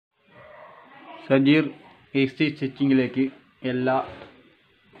സജീർ ഈസ്റ്റി സ്റ്റിച്ചിങ്ങിലേക്ക് എല്ലാ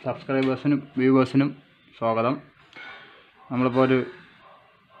സബ്സ്ക്രൈബേഴ്സിനും വ്യൂവേഴ്സിനും സ്വാഗതം. നമ്മളിപ്പോൾ ഒരു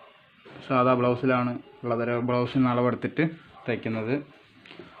സാധാ ബ്ലൗസിലാണ് ഉള്ളത്. ബ്ലൗസിന് അളവെടുത്തിട്ട് തയ്ക്കുന്നത്.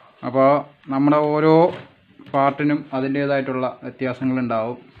 അപ്പോൾ നമ്മുടെ ഓരോ പാർട്ടിനും അതിൻ്റേതായിട്ടുള്ള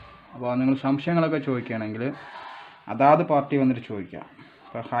വ്യത്യാസങ്ങളുണ്ടാവും. അപ്പോൾ നിങ്ങൾ സംശയങ്ങളൊക്കെ ചോദിക്കുകയാണെങ്കിൽ അതാത് പാർട്ടി വന്നിട്ട് ചോദിക്കാം.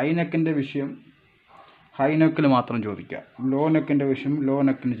 ഇപ്പോൾ ഹൈ നെക്കിൻ്റെ വിഷയം ഹൈ നെക്കിൽ മാത്രം ചോദിക്കുക, ലോ നെക്കിൻ്റെ വിഷയം ലോ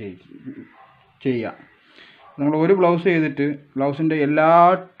നെക്കിന് ചെയ്യുക. നമ്മൾ ഒരു ബ്ലൗസ് ചെയ്തിട്ട് ബ്ലൗസിൻ്റെ എല്ലാ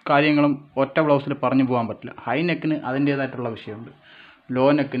കാര്യങ്ങളും ഒറ്റ ബ്ലൗസിൽ പറഞ്ഞു പോകാൻ പറ്റില്ല. ഹൈ നെക്കിന് അതിൻ്റേതായിട്ടുള്ള വിഷയമുണ്ട്, ലോ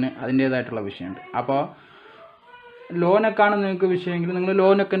നെക്കിന് അതിൻ്റേതായിട്ടുള്ള വിഷയമുണ്ട്. അപ്പോൾ ലോ നെക്കാണ് നിങ്ങൾക്ക് വിഷയമെങ്കിൽ നിങ്ങൾ ലോ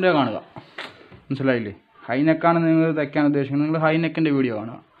നെക്കിൻ്റെ കാണുക, മനസ്സിലായില്ലേ? ഹൈ നെക്കാണ് നിങ്ങൾ തയ്ക്കാൻ ഉദ്ദേശിക്കുന്നത്, നിങ്ങൾ ഹൈ നെക്കിൻ്റെ വീഡിയോ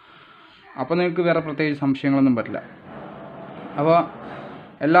കാണുക. അപ്പോൾ നിങ്ങൾക്ക് വേറെ പ്രത്യേകിച്ച് സംശയങ്ങളൊന്നും പറ്റില്ല. അപ്പോൾ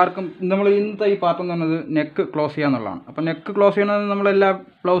എല്ലാവർക്കും നമ്മൾ ഇന്നത്തെ ഈ പാർട്ട് എന്ന് പറയുന്നത് നെക്ക് ക്ലോസ് ചെയ്യുക എന്നുള്ളതാണ്. അപ്പോൾ നെക്ക് ക്ലോസ് ചെയ്യണത് നമ്മളെല്ലാ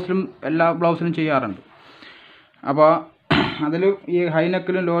ബ്ലൗസിലും ചെയ്യാറുണ്ട്. അപ്പോൾ അതിൽ ഈ ഹൈ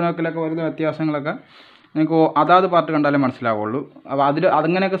നെക്കിലും ലോ നെക്കിലൊക്കെ വരുന്ന വ്യത്യാസങ്ങളൊക്കെ നിങ്ങൾക്ക് അതാത് പാർട്ട് കണ്ടാലേ മനസ്സിലാവുള്ളൂ. അപ്പോൾ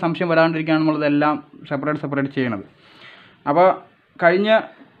അതങ്ങനെയൊക്കെ സംശയം വരാണ്ടിരിക്കുകയാണ് നമ്മളിതെല്ലാം സെപ്പറേറ്റ് ചെയ്യണത്. അപ്പോൾ കഴിഞ്ഞ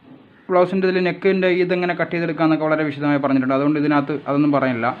ബ്ലൗസിൻ്റെ ഇതിൽ നെക്കിൻ്റെ ഇതെങ്ങനെ കട്ട് ചെയ്തെടുക്കാമെന്നൊക്കെ വളരെ വിശദമായി പറഞ്ഞിട്ടുണ്ട്. അതുകൊണ്ട് ഇതിനകത്ത് അതൊന്നും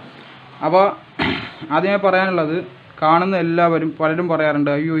പറയാനില്ല. അപ്പോൾ ആദ്യമേ പറയാനുള്ളത്, കാണുന്ന എല്ലാവരും പലരും പറയാറുണ്ട്,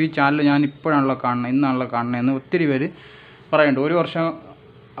 അയ്യോ ഈ ചാനൽ ഞാൻ ഇപ്പോഴാണല്ലോ കാണുന്നത്, ഇന്നാണല്ലോ കാണുന്നത് എന്ന് ഒത്തിരി പേര് പറയുന്നുണ്ട്. 1 വർഷം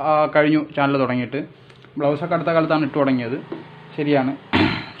കഴിഞ്ഞു ചാനൽ തുടങ്ങിയിട്ട്. ബ്ലൗസൊക്കെ അടുത്ത കാലത്താണ് ഇട്ട് തുടങ്ങിയത്, ശരിയാണ്.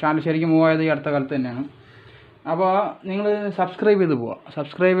 ചാനൽ ശരിക്കും മൂവായത് ഈ അടുത്ത കാലത്ത് തന്നെയാണ്. അപ്പോൾ നിങ്ങൾ സബ്സ്ക്രൈബ് ചെയ്ത്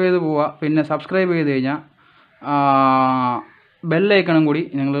പോവുക. പിന്നെ സബ്സ്ക്രൈബ് ചെയ്ത് കഴിഞ്ഞാൽ ബെല്ലൈക്കണം കൂടി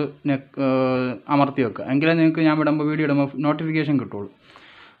നിങ്ങൾ അമർത്തി വെക്കുക. എങ്കിലേ നിങ്ങൾക്ക് ഞാൻ വീഡിയോ ഇടുമ്പോൾ നോട്ടിഫിക്കേഷൻ കിട്ടുള്ളൂ.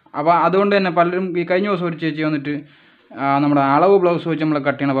 അപ്പോൾ അതുകൊണ്ട് തന്നെ പലരും ഈ കഴിഞ്ഞ ദിവസം ഒരു ചേച്ചി വന്നിട്ട് നമ്മുടെ അളവ് ബ്ലൗസ് വെച്ച് നമ്മൾ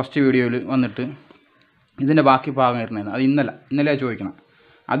കട്ട് ചെയ്യണ ഫസ്റ്റ് വീഡിയോയിൽ വന്നിട്ട് ഇതിൻ്റെ ബാക്കി ഭാഗം ഇരുന്നത് അത് ഇന്നലെ ചോദിക്കണം.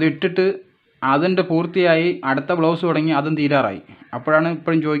 അത് ഇട്ടിട്ട് അതിൻ്റെ പൂർത്തിയായി അടുത്ത ബ്ലൗസ് തുടങ്ങി അതും തീരാറായി. അപ്പോഴാണ്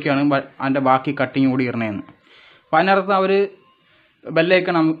ഇപ്പോഴും ചോദിക്കുകയാണ് അതിൻ്റെ ബാക്കി കട്ടിങ് കൂടി ഇടണേന്ന്. അപ്പോൾ അതിനർത്ഥം അവർ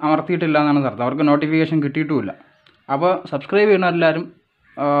ബെല്ലൈക്കൺ അമർത്തിയിട്ടില്ല എന്നാണ് അർത്ഥം, അവർക്ക് നോട്ടിഫിക്കേഷൻ കിട്ടിയിട്ടുമില്ല. അപ്പോൾ സബ്സ്ക്രൈബ് ചെയ്യണ എല്ലാവരും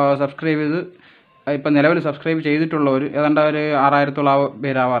സബ്സ്ക്രൈബ് ചെയ്ത്, ഇപ്പം നിലവിൽ സബ്സ്ക്രൈബ് ചെയ്തിട്ടുള്ളവർ ഏതാണ്ട് ഒരു 6000-ഓളം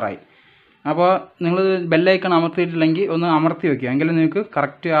പേരാവാറായി. അപ്പോൾ നിങ്ങൾ ബെല്ലൈക്കൺ അമർത്തിയിട്ടില്ലെങ്കിൽ ഒന്ന് അമർത്തി വയ്ക്കുക, എങ്കിലും നിങ്ങൾക്ക്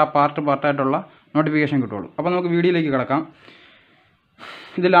കറക്റ്റ് ആ പാർട്ടായിട്ടുള്ള നോട്ടിഫിക്കേഷൻ കിട്ടുള്ളൂ. അപ്പോൾ നമുക്ക് വീഡിയോയിലേക്ക് കിടക്കാം.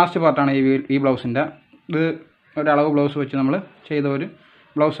 ഇത് ലാസ്റ്റ് പാർട്ടാണ് ഈ ബ്ലൗസിൻ്റെ. ഇത് ഒരളവ് ബ്ലൗസ് വെച്ച് നമ്മൾ ചെയ്ത ഒരു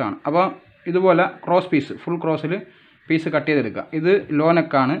ബ്ലൗസാണ്. അപ്പോൾ ഇതുപോലെ cross piece, full ക്രോസിൽ piece cut ചെയ്തെടുക്കുക. ഇത് ലോ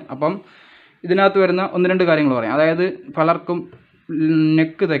നെക്കാണ്. അപ്പം ഇതിനകത്ത് വരുന്ന 1-2 കാര്യങ്ങൾ പറയാം. അതായത് പലർക്കും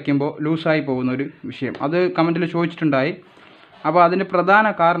നെക്ക് തയ്ക്കുമ്പോൾ ലൂസായി പോകുന്നൊരു വിഷയം, അത് കമൻറ്റിൽ ചോദിച്ചിട്ടുണ്ടായി. അപ്പോൾ അതിന് പ്രധാന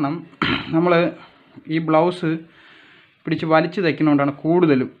കാരണം, നമ്മൾ ഈ ബ്ലൗസ് പിടിച്ച് വലിച്ച് തയ്ക്കുന്നതുകൊണ്ടാണ്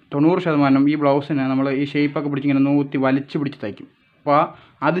കൂടുതലും 90% ഈ ബ്ലൗസിനെ നമ്മൾ ഈ ഷേപ്പൊക്കെ പിടിച്ചിങ്ങനെ നൂത്തി വലിച്ച് പിടിച്ച് തയ്ക്കും. അപ്പോൾ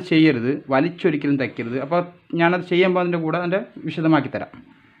അത് ചെയ്യരുത്, വലിച്ചൊരിക്കലും തയ്ക്കരുത്. അപ്പോൾ ഞാനത് ചെയ്യുമ്പോൾ അതിൻ്റെ കൂടെ അതിൻ്റെ വിശദമാക്കി തരാം.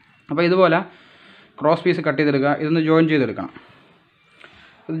 അപ്പോൾ ഇതുപോലെ ക്രോസ് പീസ് കട്ട് ചെയ്തെടുക്കുക. ഇതൊന്ന് ജോയിൻ ചെയ്തെടുക്കണം.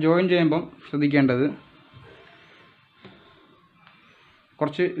 ഇത് ജോയിൻ ചെയ്യുമ്പം ശ്രദ്ധിക്കേണ്ടത്,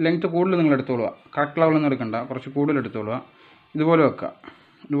 കുറച്ച് ലെങ്ത്ത് കൂടുതൽ നിങ്ങൾ എടുത്തോളുക. കറക്റ്റ് ലെവലൊന്നും എടുക്കണ്ട, കുറച്ച് കൂടുതൽ എടുത്തോളുക. ഇതുപോലെ വെക്കുക.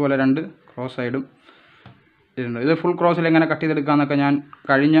 ഇതുപോലെ 2 ക്രോസ് സൈഡും ഇതുണ്ട്. ഇത് ഫുൾ ക്രോസിൽ എങ്ങനെ കട്ട് ചെയ്തെടുക്കാമെന്നൊക്കെ ഞാൻ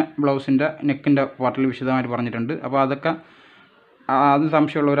കഴിഞ്ഞ ബ്ലൗസിൻ്റെ നെക്കിൻ്റെ പാർട്ടിൽ വിശദമായിട്ട് പറഞ്ഞിട്ടുണ്ട്. അപ്പോൾ അതൊക്കെ അത്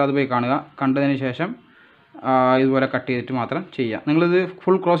സംശയമുള്ളവർ അത് പോയി കാണുക. കണ്ടതിന് ശേഷം ഇതുപോലെ കട്ട് ചെയ്തിട്ട് മാത്രം ചെയ്യുക. നിങ്ങളിത്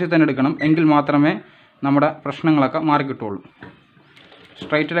ഫുൾ ക്രോസിൽ തന്നെ എടുക്കണം, എങ്കിൽ മാത്രമേ നമ്മുടെ പ്രശ്നങ്ങളൊക്കെ മാറിക്കിട്ടുള്ളൂ.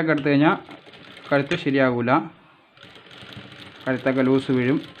 സ്ട്രൈറ്റിലൊക്കെ എടുത്തു കഴിഞ്ഞാൽ കഴുത്ത് ശരിയാകില്ല, കഴുത്തൊക്കെ ലൂസ്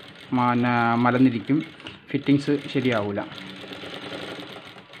വീഴും, മലന്നിരിക്കും, ഫിറ്റിങ്സ് ശരിയാവില്ല.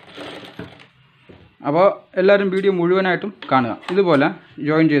 അപ്പോൾ എല്ലാവരും വീഡിയോ മുഴുവനായിട്ടും കാണുക. ഇതുപോലെ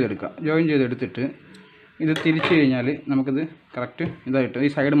ജോയിൻ ചെയ്തെടുക്കുക. ജോയിൻ ചെയ്തെടുത്തിട്ട് ഇത് തിരിച്ച് കഴിഞ്ഞാൽ നമുക്കിത് കറക്റ്റ് ഇതായിട്ട് ഈ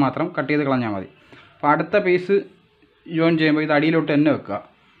സൈഡ് മാത്രം കട്ട് ചെയ്ത് കളഞ്ഞാൽ മതി. അപ്പോൾ അടുത്ത പീസ് ജോയിൻ ചെയ്യുമ്പോൾ ഇത് അടിയിലോട്ട് തന്നെ വെക്കുക.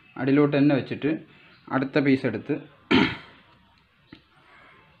 അടിയിലോട്ട് തന്നെ വെച്ചിട്ട് അടുത്ത പീസ് എടുത്ത്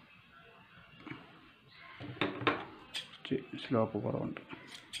സ്ലോപ്പ് കുറവുണ്ട്.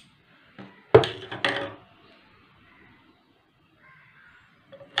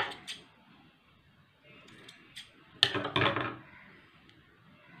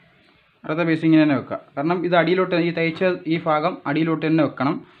 അടുത്ത പീസ് ഇങ്ങനെ തന്നെ വെക്കുക. കാരണം ഇത് അടിയിലോട്ട്, ഈ തയ്ച്ച ഈ ഭാഗം അടിയിലോട്ട് തന്നെ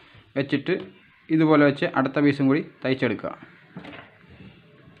വെക്കണം. വെച്ചിട്ട് ഇതുപോലെ വെച്ച് അടുത്ത പീസും കൂടി തയ്ച്ചെടുക്കുക.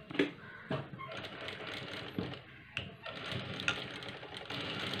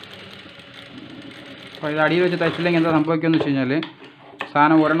 അപ്പോൾ ഇത് അടിയിൽ വെച്ച് തയ്ച്ചില്ലെങ്കിൽ എന്താ സംഭവിക്കുമെന്ന് വെച്ച് കഴിഞ്ഞാൽ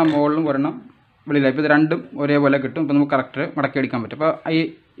സാധനം ഒരെണ്ണം മുകളിലും ഒരെണ്ണം വെളിയിലായി. ഇപ്പോൾ ഇത് രണ്ടും ഒരേപോലെ കിട്ടും. ഇപ്പോൾ നമുക്ക് കറക്റ്റ് മടക്കി എടുക്കാൻ പറ്റും. അപ്പോൾ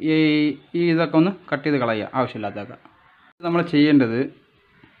ഈ ഇതൊക്കെ ഒന്ന് കട്ട് ചെയ്ത് കളയുക, ആവശ്യമില്ലാത്തതൊക്കെ. നമ്മൾ ചെയ്യേണ്ടത്,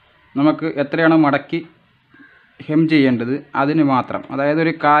 നമുക്ക് എത്രയാണോ മടക്കി ഹെം ചെയ്യേണ്ടത് അതിന് മാത്രം, അതായത്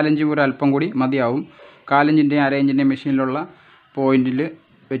ഒരു 1/4 ഇഞ്ച് ഒരു അല്പം കൂടി മതിയാവും. 1/4 ഇഞ്ചിൻ്റെയും 1/2 ഇഞ്ചിൻ്റെയും മെഷീനിലുള്ള പോയിൻറ്റിൽ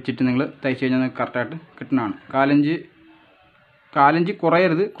വെച്ചിട്ട് നിങ്ങൾ തയ്ച്ച് കഴിഞ്ഞാൽ നിങ്ങൾക്ക് കറക്റ്റായിട്ട് കിട്ടുന്നതാണ്. 1/4 ഇഞ്ച്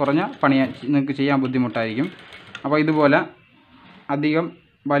കുറയരുത്, കുറഞ്ഞ പണിയാൻ നിങ്ങൾക്ക് ചെയ്യാൻ ബുദ്ധിമുട്ടായിരിക്കും. അപ്പോൾ ഇതുപോലെ അധികം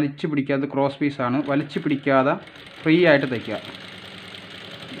വലിച്ചു പിടിക്കാതെ, ക്രോസ് പീസാണ്, വലിച്ചു പിടിക്കാതെ ഫ്രീ ആയിട്ട് തയ്ക്കുക.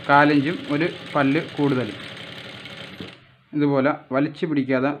 1/4 ഇഞ്ചും ഒരു പല്ല് കൂടുതൽ ഇതുപോലെ വലിച്ചു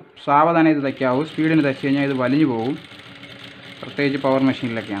പിടിക്കാതെ സാവധാനം ഇത് തയ്ക്കാവൂ. സ്പീഡിന് തയ്ച്ച് കഴിഞ്ഞാൽ ഇത് വലിഞ്ഞു പോകും, പ്രത്യേകിച്ച് പവർ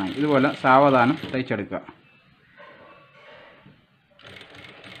മെഷീനിലൊക്കെയാണ്. ഇതുപോലെ സാവധാനം തയ്ച്ചെടുക്കുക.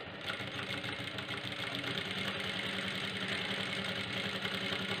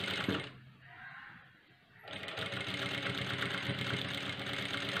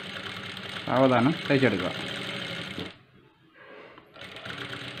 സാവധാനം തയ്ച്ചെടുക്കുക.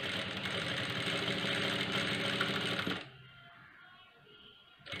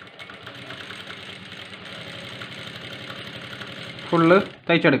 ഫുള്ള്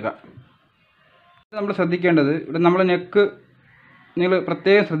തയ്ച്ചെടുക്കുക. നമ്മൾ ശ്രദ്ധിക്കേണ്ടത്, ഇവിടെ നമ്മൾ നെക്ക്, നിങ്ങൾ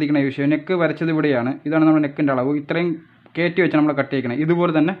പ്രത്യേകം ശ്രദ്ധിക്കുന്ന ഈ വിഷയം, നെക്ക് വരച്ചത് ഇവിടെയാണ്. ഇതാണ് നമ്മുടെ നെക്കിൻ്റെ അളവ്. ഇത്രയും കയറ്റി വെച്ച് നമ്മൾ കട്ട് ചെയ്യണം.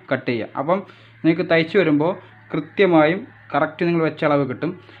 ഇതുപോലെ തന്നെ കട്ട് ചെയ്യുക. അപ്പം നിങ്ങൾക്ക് തയ്ച്ച് വരുമ്പോൾ കൃത്യമായും കറക്റ്റ് നിങ്ങൾ വെച്ച അളവ്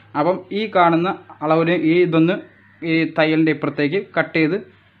കിട്ടും. അപ്പം ഈ കാണുന്ന അളവിന് ഈ തയ്യലിൻ്റെ ഇപ്പുറത്തേക്ക് കട്ട് ചെയ്ത്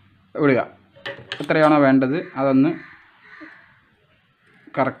വിടുക. എത്രയാണോ വേണ്ടത് അതൊന്ന്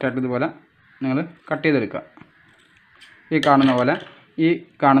കറക്റ്റായിട്ട് ഇതുപോലെ നിങ്ങൾ കട്ട് ചെയ്തെടുക്കുക. ഈ കാണുന്ന പോലെ, ഈ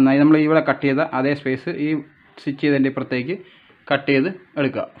കാണുന്ന നമ്മൾ ഇവിടെ കട്ട് ചെയ്ത അതേ സ്പേസ് ഈ സ്റ്റിച്ച് ചെയ്തതിൻ്റെ ഇപ്പുറത്തേക്ക് കട്ട് ചെയ്ത്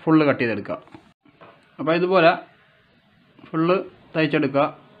എടുക്കുക. ഫുള്ള് കട്ട് ചെയ്തെടുക്കുക. അപ്പോൾ ഇതുപോലെ ഫുള്ള് തയ്ച്ചെടുക്കുക,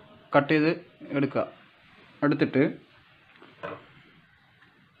 കട്ട് ചെയ്ത് എടുക്കുക. എടുത്തിട്ട്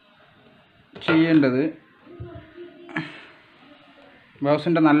ചെയ്യേണ്ടത്,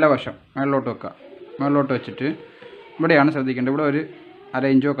 ബ്ലൗസിൻ്റെ നല്ല വശം മേളിലോട്ട് വെക്കുക. മേളിലോട്ട് വെച്ചിട്ട് ഇവിടെയാണ് ശ്രദ്ധിക്കേണ്ടത്. ഇവിടെ ഒരു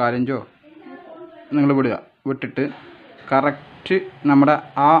 1/2 ഇഞ്ചോ 1/4 ഇഞ്ചോ നിങ്ങൾ വിടുക. വിട്ടിട്ട് കറക്റ്റ് നമ്മുടെ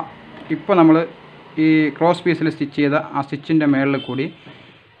ഇപ്പോൾ നമ്മൾ ഈ ക്രോസ് പീസിൽ സ്റ്റിച്ച് ചെയ്ത ആ സ്റ്റിച്ചിൻ്റെ മേളിൽ കൂടി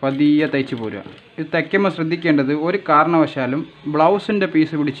പതിയെ തയ്ച്ച് പോരുക. ഇത് തയ്ക്കുമ്പോൾ ശ്രദ്ധിക്കേണ്ടത്, ഒരു കാരണവശാലും ബ്ലൗസിൻ്റെ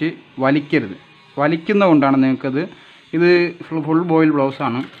പീസ് പിടിച്ച് വലിക്കരുത്. വലിക്കുന്നതുകൊണ്ടാണ് നിങ്ങൾക്കത്, ഇത് ഫുൾ ബോയിൽ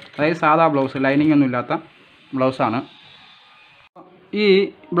ബ്ലൗസാണ്, അതായത് സാധാ ബ്ലൗസ്, ലൈനിങ് ഒന്നും ഇല്ലാത്ത ബ്ലൗസാണ്. ഈ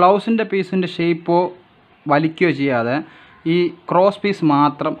ബ്ലൗസിൻ്റെ പീസിൻ്റെ ഷേപ്പോ വലിക്കുകയോ ചെയ്യാതെ ഈ ക്രോസ് പീസ്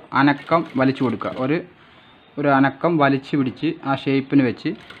മാത്രം അനക്കം വലിച്ചു കൊടുക്കുക. ഒരു അനക്കം വലിച്ചു പിടിച്ച് ആ ഷേപ്പിന് വെച്ച്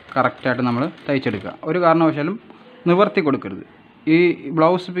കറക്റ്റായിട്ട് നമ്മൾ തയ്ച്ചെടുക്കുക. ഒരു കാരണവശാലും നിവർത്തി കൊടുക്കരുത്. ഈ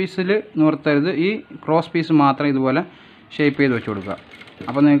ബ്ലൗസ് പീസിൽ നിവർത്തരുത്. ഈ ക്രോസ് പീസ് മാത്രം ഇതുപോലെ ഷേപ്പ് ചെയ്ത് വെച്ച് കൊടുക്കുക.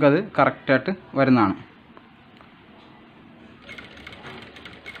 അപ്പോൾ നിങ്ങൾക്കത് കറക്റ്റായിട്ട് വരുന്നതാണ്.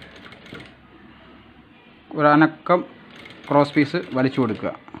 ഒരു അനക്കം ക്രോസ് പീസ് വലിച്ചു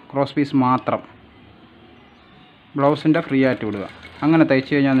കൊടുക്കുക. ക്രോസ് പീസ് മാത്രം ബ്ലൗസിൻ്റെ ഫ്രീ ആയിട്ട് വിടുക. അങ്ങനെ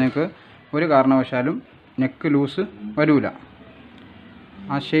തയ്ച്ച് കഴിഞ്ഞാൽ നിങ്ങൾക്ക് ഒരു കാരണവശാലും നെക്ക് ലൂസ് വരില്ല.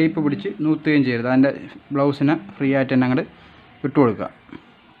 ആ ഷേപ്പ് പിടിച്ച് നൂത്തുകയും ചെയ്യരുത്. അതിൻ്റെ ബ്ലൗസിനെ ഫ്രീ ആയിട്ട് തന്നെ അങ്ങോട്ട് വിട്ടു കൊടുക്കുക.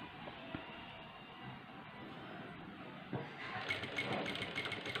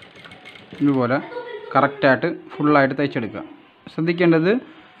 ഇതുപോലെ കറക്റ്റായിട്ട് ഫുള്ളായിട്ട് തയ്ച്ചെടുക്കുക. ശ്രദ്ധിക്കേണ്ടത്,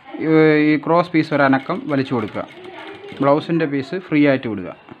 ഈ ക്രോസ് പീസ് ഒരു അനക്കം വലിച്ചു കൊടുക്കുക. ബ്ലൗസിൻ്റെ പീസ് ഫ്രീ ആയിട്ട്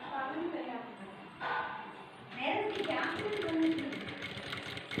വിടുക.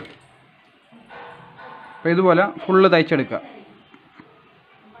 അപ്പോൾ ഇതുപോലെ ഫുള്ള് തയ്ച്ചെടുക്കുക.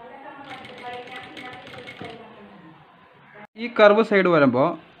 ഈ കർവ് സൈഡ് വരുമ്പോൾ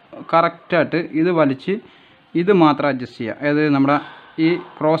കറക്റ്റായിട്ട് ഇത് വലിച്ച് ഇത് മാത്രം അഡ്ജസ്റ്റ് ചെയ്യുക. അതായത് നമ്മുടെ ഈ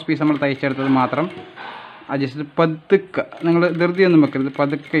ക്രോസ് പീസ് നമ്മൾ തയ്ച്ചെടുത്തത് മാത്രം അഡ്ജസ്റ്റ് ചെയ്ത് പതുക്കെ, നിങ്ങൾ ധൃതിയൊന്നും വെക്കരുത്,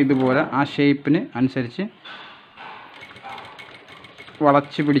 പതുക്കെ ഇതുപോലെ ആ ഷേപ്പിന് അനുസരിച്ച്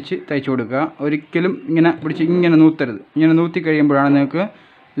വളച്ച് പിടിച്ച് തയ്ച്ചു കൊടുക്കുക. ഒരിക്കലും ഇങ്ങനെ പിടിച്ച് ഇങ്ങനെ നൂത്തരുത്. ഇങ്ങനെ നൂത്തി കഴിയുമ്പോഴാണ് നിങ്ങൾക്ക്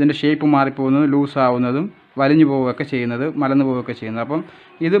ഇതിൻ്റെ ഷേപ്പ് മാറിപ്പോകുന്നതും ലൂസാവുന്നതും വലിഞ്ഞു പോവുകയൊക്കെ ചെയ്യുന്നത്, മലന്ന് പോവുകയൊക്കെ ചെയ്യുന്നത്. അപ്പം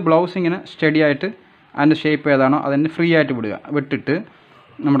ഇത് ബ്ലൗസ് ഇങ്ങനെ സ്റ്റഡി ആയിട്ട് അതിൻ്റെ ഷേപ്പ് ഏതാണോ അതിന് ഫ്രീ ആയിട്ട് വിടുക. വിട്ടിട്ട്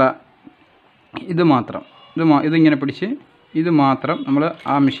നമ്മുടെ ഇതിങ്ങനെ പിടിച്ച് ഇത് മാത്രം നമ്മൾ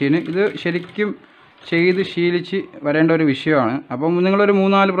ആ മെഷീന്, ഇത് ശരിക്കും ചെയ്ത് ശീലിച്ച് വരേണ്ട ഒരു വിഷയമാണ്. അപ്പം നിങ്ങളൊരു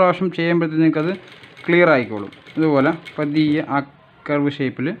 3-4 പ്രാവശ്യം ചെയ്യുമ്പോഴത്തേക്ക് നിങ്ങൾക്കത് ക്ലിയർ ആയിക്കോളും. ഇതുപോലെ പതിയെ ആ കർവ്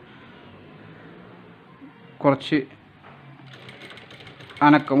ഷേപ്പിൽ കുറച്ച്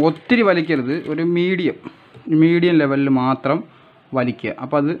അനക്കം, ഒത്തിരി വലിക്കരുത്, ഒരു മീഡിയം ലെവലിൽ മാത്രം വലിക്കുക.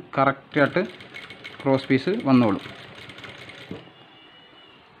 അപ്പോൾ അത് കറക്റ്റായിട്ട് ക്രോസ് പീസ് വന്നോളും.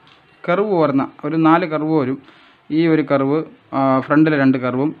 കർവ് വരുന്ന ഒരു 4 കർവ് വരും. ഈ ഒരു കർവ്, ഫ്രണ്ടിലെ 2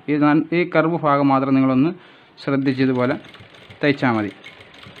 കർവും, ഈ കർവ് ഭാഗം മാത്രം നിങ്ങളൊന്ന് ശ്രദ്ധിച്ച് ഇതുപോലെ തയ്ച്ചാൽ മതി.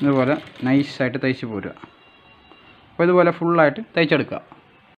 ഇതുപോലെ നൈസായിട്ട് തയ്ച്ച് പോരുക. അപ്പോൾ ഇതുപോലെ ഫുള്ളായിട്ട് തയ്ച്ചെടുക്കുക.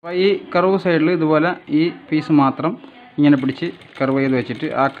 അപ്പോൾ ഈ കർവ് സൈഡിൽ ഇതുപോലെ ഈ പീസ് മാത്രം ഇങ്ങനെ പിടിച്ച് കർവ് ചെയ്ത് വെച്ചിട്ട്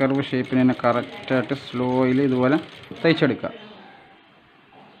ആ കർവ് ഷേപ്പിന് തന്നെ കറക്റ്റായിട്ട് സ്ലോയിൽ ഇതുപോലെ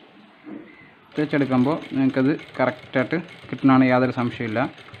തേച്ചെടുക്കുമ്പോൾ നിങ്ങൾക്കത് കറക്റ്റായിട്ട് കിട്ടണമെന്ന് യാതൊരു സംശയമില്ല.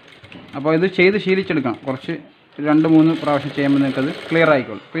 അപ്പോൾ ഇത് ചെയ്ത് ശീലിച്ചെടുക്കണം. കുറച്ച് 2-3 പ്രാവശ്യം ചെയ്യുമ്പോൾ നിങ്ങൾക്കത് ക്ലിയർ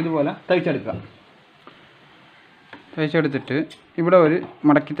ആയിക്കോളും. അപ്പോൾ ഇതുപോലെ തയ്ച്ചെടുത്തിട്ട് ഇവിടെ ഒരു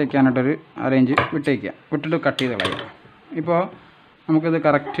മടക്കി തയ്ക്കാനായിട്ടൊരു അരയിഞ്ച് വിട്ടിട്ട് കട്ട് ചെയ്ത് കളയുക. ഇപ്പോൾ നമുക്കിത്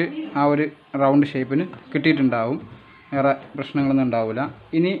കറക്റ്റ് ആ ഒരു റൗണ്ട് ഷേപ്പിന് കിട്ടിയിട്ടുണ്ടാവും. വേറെ പ്രശ്നങ്ങളൊന്നും ഉണ്ടാവില്ല.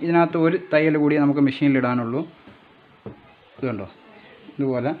 ഇനി ഇതിനകത്ത് ഒരു തയ്യൽ കൂടി നമുക്ക് മെഷീനിലിടാനുള്ളൂ. ഇത് കണ്ടോ,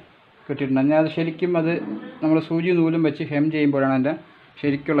 ഇതുപോലെ കിട്ടിയിട്ടുണ്ട്. ഞാൻ അത് ശരിക്കും അത് നമ്മൾ സൂചി നൂലും വെച്ച് ഹെം ചെയ്യുമ്പോഴാണ് അതിൻ്റെ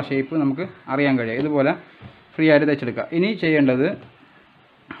ശരിക്കുള്ള ഷേപ്പ് നമുക്ക് അറിയാൻ കഴിയുക. ഇതുപോലെ ഫ്രീ ആയിട്ട് തയ്ച്ചെടുക്കുക. ഇനി ചെയ്യേണ്ടത്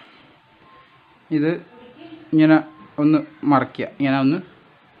ഇത് ഇങ്ങനെ ഒന്ന് മറയ്ക്കുക.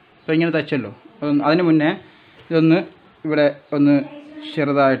 ഇപ്പോൾ ഇങ്ങനെ തയ്ച്ചല്ലോ, അതിന് മുന്നേ ഇതൊന്ന് ഇവിടെ ഒന്ന്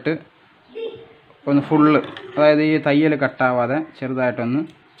ചെറുതായിട്ട് ഒന്ന് ഫുള്ള്, അതായത് ഈ തയ്യൽ കട്ടാവാതെ ചെറുതായിട്ടൊന്ന്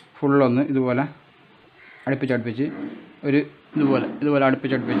ഫുള്ളൊന്ന് ഇതുപോലെ അടുപ്പിച്ച് ഇതുപോലെ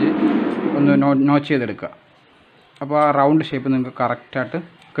അടുപ്പിച്ച് ഒന്ന് നോച്ച് ചെയ്തെടുക്കുക. അപ്പോൾ ആ റൗണ്ട് ഷേപ്പ് നിങ്ങൾക്ക് കറക്റ്റായിട്ട്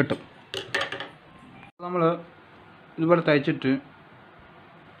കിട്ടും. നമ്മൾ ഇതുപോലെ തയ്ച്ചിട്ട്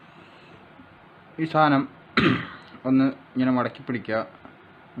ഈ സാധനം ഒന്ന് ഇങ്ങനെ മടക്കി പിടിക്കുക.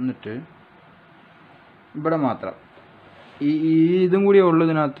 എന്നിട്ട് ഇവിടെ മാത്രം ഇതും കൂടി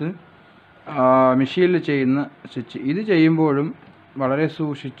ഉള്ളതിനകത്ത് മെഷീനിൽ ചെയ്യുന്ന സ്റ്റിച്ച്. ഇത് ചെയ്യുമ്പോഴും വളരെ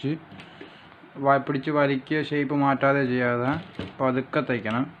സൂക്ഷിച്ച് പിടിച്ച് വലിക്കുക, ഷേപ്പ് മാറ്റാതെ ചെയ്യാതെ പതുക്കെ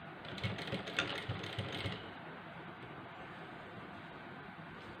തയ്ക്കണം.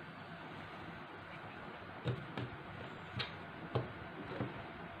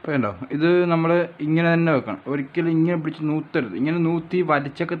 ഇപ്പോൾ ഉണ്ടോ, ഇത് നമ്മൾ ഇങ്ങനെ തന്നെ വെക്കണം. ഒരിക്കലും ഇങ്ങനെ പിടിച്ച് നൂത്തരുത്. ഇങ്ങനെ നൂത്തി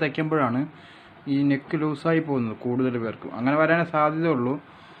വലിച്ചൊക്കെ തയ്ക്കുമ്പോഴാണ് ഈ നെക്ക് ലൂസായി പോകുന്നത് കൂടുതൽ പേർക്കും. അങ്ങനെ വരാനേ സാധ്യതയുള്ളൂ.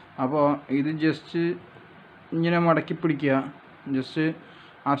 അപ്പോൾ ഇത് ജസ്റ്റ് ഇങ്ങനെ മടക്കി പിടിക്കുക. ജസ്റ്റ്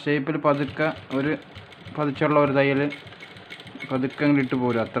ആ ഷേപ്പിൽ പതിച്ചുള്ള ഒരു തയ്യൽ പതുക്കെ ഇട്ട്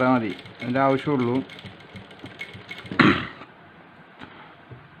പോരും. അത്ര മതി, അതിൻ്റെ ആവശ്യമുള്ളൂ.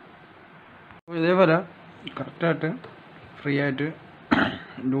 ഇതേപോലെ കറക്റ്റായിട്ട് ഫ്രീ ആയിട്ട്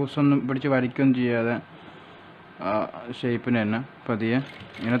ലൂസൊന്നും പിടിച്ച് വലിക്കുകയൊന്നും ചെയ്യാതെ ഷേപ്പിന് തന്നെ പതിയെ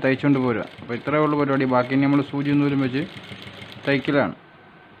ഇങ്ങനെ തയ്ച്ചുകൊണ്ട് പോരുക. അപ്പോൾ ഇത്രയേ ഉള്ളൂ പരിപാടി. ബാക്കി നമ്മൾ സൂചി നൂലും വെച്ച് തയ്ക്കലാണ്.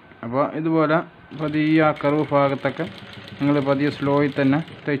 അപ്പോൾ ഇതുപോലെ പതിയെ ആ കർവ് ഭാഗത്തൊക്കെ നിങ്ങൾ പതിയെ സ്ലോയിൽ തന്നെ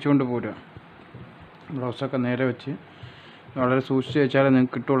തയ്ച്ചുകൊണ്ട് പോരുക. ബ്ലൗസൊക്കെ നേരെ വെച്ച് വളരെ സൂക്ഷിച്ച് വെച്ചാലേ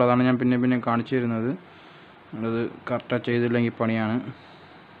നിങ്ങൾക്ക് കിട്ടുള്ളൂ. അതാണ് ഞാൻ പിന്നെ കാണിച്ചു തരുന്നത്. അത് കറക്റ്റായി ചെയ്തില്ലെങ്കിൽ പണിയാണ്.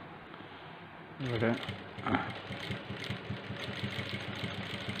 ഇവിടെ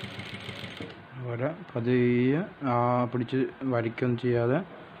അതുപോലെ പതിയെ പിടിച്ച് വലിക്കൊന്നും ചെയ്യാതെ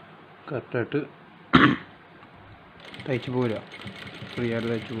കറക്റ്റായിട്ട് തയ്ച്ച് പോരുക. ഫ്രീ ആയിട്ട്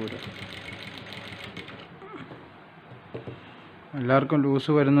തയ്ച്ച് പോരുക. എല്ലാവർക്കും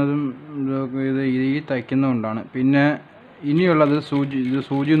ലൂസ് വരുന്നതും ഇത് ഈ തയ്ക്കുന്നതുകൊണ്ടാണ്. പിന്നെ ഇനിയുള്ളത്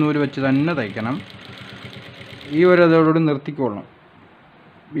സൂചി നൂല് വെച്ച് തന്നെ തയ്ക്കണം. ഈ ഒരു അതോടുകൂടി നിർത്തിക്കൊള്ളണം.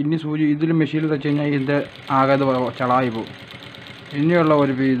 ഇനി ഇതിൽ മെഷീനിൽ തയ്ച്ച് കഴിഞ്ഞാൽ ഇതിൻ്റെ ആകാതെ ചളായി പോകും. ഇനിയുള്ള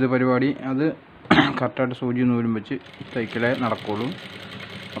ഒരു പരിപാടി അത് കറക്റ്റായിട്ട് സൂചി നൂലും വെച്ച് തയ്ക്കലേ നടക്കുള്ളൂ.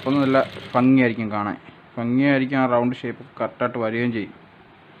 അപ്പം നല്ല ഭംഗിയായിരിക്കും കാണാൻ. ആ റൗണ്ട് ഷേപ്പ് കറക്റ്റായിട്ട് വരികയും ചെയ്യും.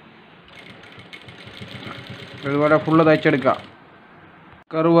 ഇതുപോലെ ഫുള്ള് തയ്ച്ചെടുക്കുക.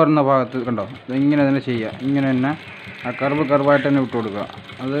 കർവ് വരുന്ന ഭാഗത്ത് കണ്ടോ, ഇങ്ങനെ തന്നെ ചെയ്യുക. ഇങ്ങനെ തന്നെ ആ കർവായിട്ട് തന്നെ വിട്ട് കൊടുക്കുക.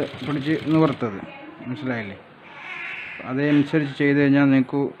 അത് പിടിച്ച് നിവർത്തത് മനസ്സിലായില്ലേ? അതനുസരിച്ച് ചെയ്ത് കഴിഞ്ഞാൽ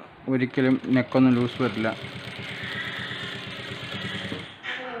നിങ്ങൾക്ക് ഒരിക്കലും നെക്കൊന്നും ലൂസ് വരില്ല.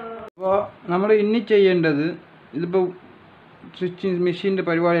 അപ്പോൾ നമ്മൾ ഇനി ചെയ്യേണ്ടത്, ഇതിപ്പോൾ സ്റ്റിച്ചിങ് മെഷീൻ്റെ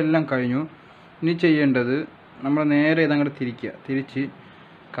പരിപാടിയെല്ലാം കഴിഞ്ഞു. ഇനി ചെയ്യേണ്ടത് നമ്മൾ നേരെ ഇതങ്ങോട്ട് തിരിച്ച്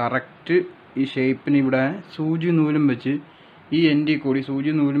കറക്റ്റ് ഈ ഷേപ്പിന് ഇവിടെ സൂചി നൂലും വെച്ച് ഈ എൻഡിൽ കൂടി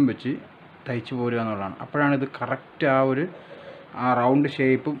സൂചി നൂലും വെച്ച് തയ്ച്ച് പോരുക എന്നുള്ളതാണ്. അപ്പോഴാണ് ഇത് കറക്റ്റ് ആ റൗണ്ട്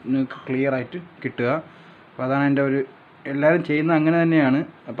ഷേപ്പും നിങ്ങൾക്ക് ക്ലിയർ ആയിട്ട് കിട്ടുക. അപ്പോൾ അതാണ് എൻ്റെ എല്ലാവരും ചെയ്യുന്നത് അങ്ങനെ തന്നെയാണ്.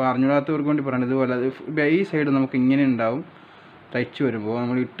 അപ്പോൾ അറിഞ്ഞൂടാത്തവർക്ക് വേണ്ടി പറയുന്നത്. ഇതുപോലെ ഈ സൈഡ് നമുക്ക് ഇങ്ങനെ ഉണ്ടാവും. തയ്ച്ച് വരുമ്പോൾ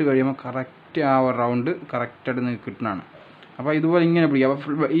നമ്മൾ ഇട്ട് കഴിയുമ്പോൾ കറക്റ്റ് ആ റൗണ്ട് കറക്റ്റായിട്ട് നിങ്ങൾക്ക് കിട്ടുന്നതാണ്. അപ്പോൾ ഇതുപോലെ ഇങ്ങനെ പിടിക്കുക.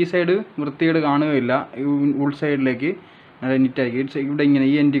 അപ്പോൾ ഈ സൈഡ് വൃത്തികേട് കാണുകയില്ല. ഉൾ സൈഡിലേക്ക് നല്ല നീറ്റായിരിക്കും. ഇവിടെ ഇങ്ങനെ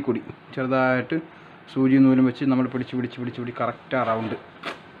ഈ എൻഡിൽ കൂടി ചെറുതായിട്ട് സൂചി നൂലും വെച്ച് നമ്മൾ പിടിച്ച് കറക്റ്റ് ആ റൗണ്ട്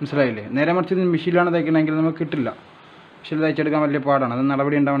മനസ്സിലായില്ലേ? നേരെ മറിച്ച് ഇത് മെഷീനിലാണ് തയ്ക്കണമെങ്കിൽ നമുക്ക് കിട്ടില്ല. മെഷീനിൽ തയ്ച്ചെടുക്കാൻ വലിയ പാടാണ്. അത്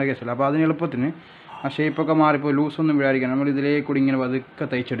നടപടി ഉണ്ടാവേണ്ട കേസില്ല. അപ്പോൾ അതിന് എളുപ്പത്തിന് ആ ഷേപ്പൊക്കെ മാറിപ്പോൾ ലൂസൊന്നും വിടാതിരിക്കാൻ നമ്മൾ ഇതിലേക്ക് കൂടി ഇങ്ങനെ പതുക്കെ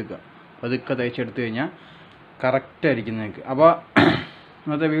തയ്ച്ചെടുത്ത് കഴിഞ്ഞാൽ കറക്റ്റായിരിക്കും നിങ്ങൾക്ക്. അപ്പോൾ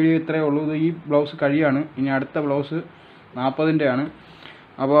ഇന്നത്തെ വീഡിയോ ഇത്രയേ ഉള്ളൂ. ഇത് ഈ ബ്ലൗസ് കഴിയാണ്. ഇനി അടുത്ത ബ്ലൗസ് 40-ൻ്റെയാണ്.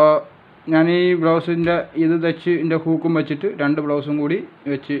 അപ്പോൾ ഞാൻ ഈ ബ്ലൗസിൻ്റെ ഇത് തയ്ച്ച് ഇതിൻ്റെ ഹൂക്കും വെച്ചിട്ട് 2 ബ്ലൗസും കൂടി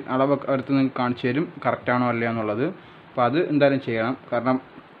വെച്ച് അളവ് എടുത്ത് നിങ്ങൾക്ക് കാണിച്ചു തരും കറക്റ്റാണോ അല്ല എന്നുള്ളത്. അപ്പോൾ അത് എന്തായാലും ചെയ്യണം, കാരണം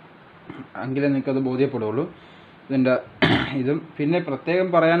എങ്കിലേ നിങ്ങൾക്കത് ബോധ്യപ്പെടുള്ളൂ ഇതിൻ്റെ ഇതും. പിന്നെ പ്രത്യേകം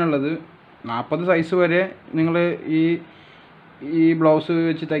പറയാനുള്ളത് 40 സൈസ് വരെ നിങ്ങൾ ഈ ബ്ലൗസ്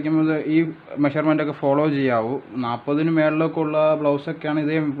വെച്ച് തയ്ക്കുമ്പോൾ ഈ മെഷർമെൻറ്റൊക്കെ ഫോളോ ചെയ്യാവൂ. 40-ന് മേളിലൊക്കെയുള്ള ബ്ലൗസൊക്കെയാണ്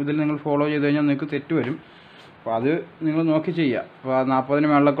ഇതിൽ നിങ്ങൾ ഫോളോ ചെയ്ത് കഴിഞ്ഞാൽ നിങ്ങൾക്ക് തെറ്റ് വരും. അപ്പോൾ അത് നിങ്ങൾ നോക്കി ചെയ്യുക. അപ്പോൾ 40-ന്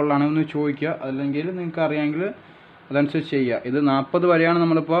മേളിലൊക്കെ ഉള്ളതാണെങ്കിൽ ഒന്ന് ചോദിക്കുക, അല്ലെങ്കിൽ നിങ്ങൾക്ക് അറിയാമെങ്കിൽ അതനുസരിച്ച് ചെയ്യുക. ഇത് 40 വരെയാണ്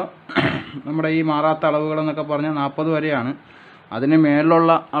നമ്മളിപ്പോൾ നമ്മുടെ ഈ മാറാത്ത അളവുകളെന്നൊക്കെ പറഞ്ഞാൽ 40 വരെയാണ്. അതിന്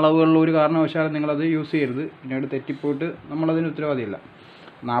മേളിലുള്ള അളവുകളിൽ ഒരു കാരണവശാലും നിങ്ങളത് യൂസ് ചെയ്യരുത്, പിന്നീട് തെറ്റിപ്പോയിട്ട് നമ്മളതിന് ഉത്തരവാദിയില്ല.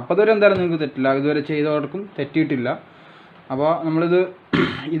 40 വരെ എന്തായാലും നിങ്ങൾക്ക് തെറ്റില്ല, ഇതുവരെ ചെയ്തവർക്കും തെറ്റിയിട്ടില്ല. അപ്പോൾ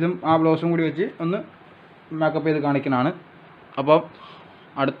ഇതും ആ ബ്ലൗസും കൂടി വെച്ച് ഒന്ന് മേക്കപ്പ് ചെയ്ത് കാണിക്കുന്നതാണ്. അപ്പോൾ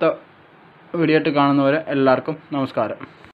അടുത്ത വീഡിയോ ആയിട്ട് കാണുന്നവരെ എല്ലാവർക്കും നമസ്കാരം.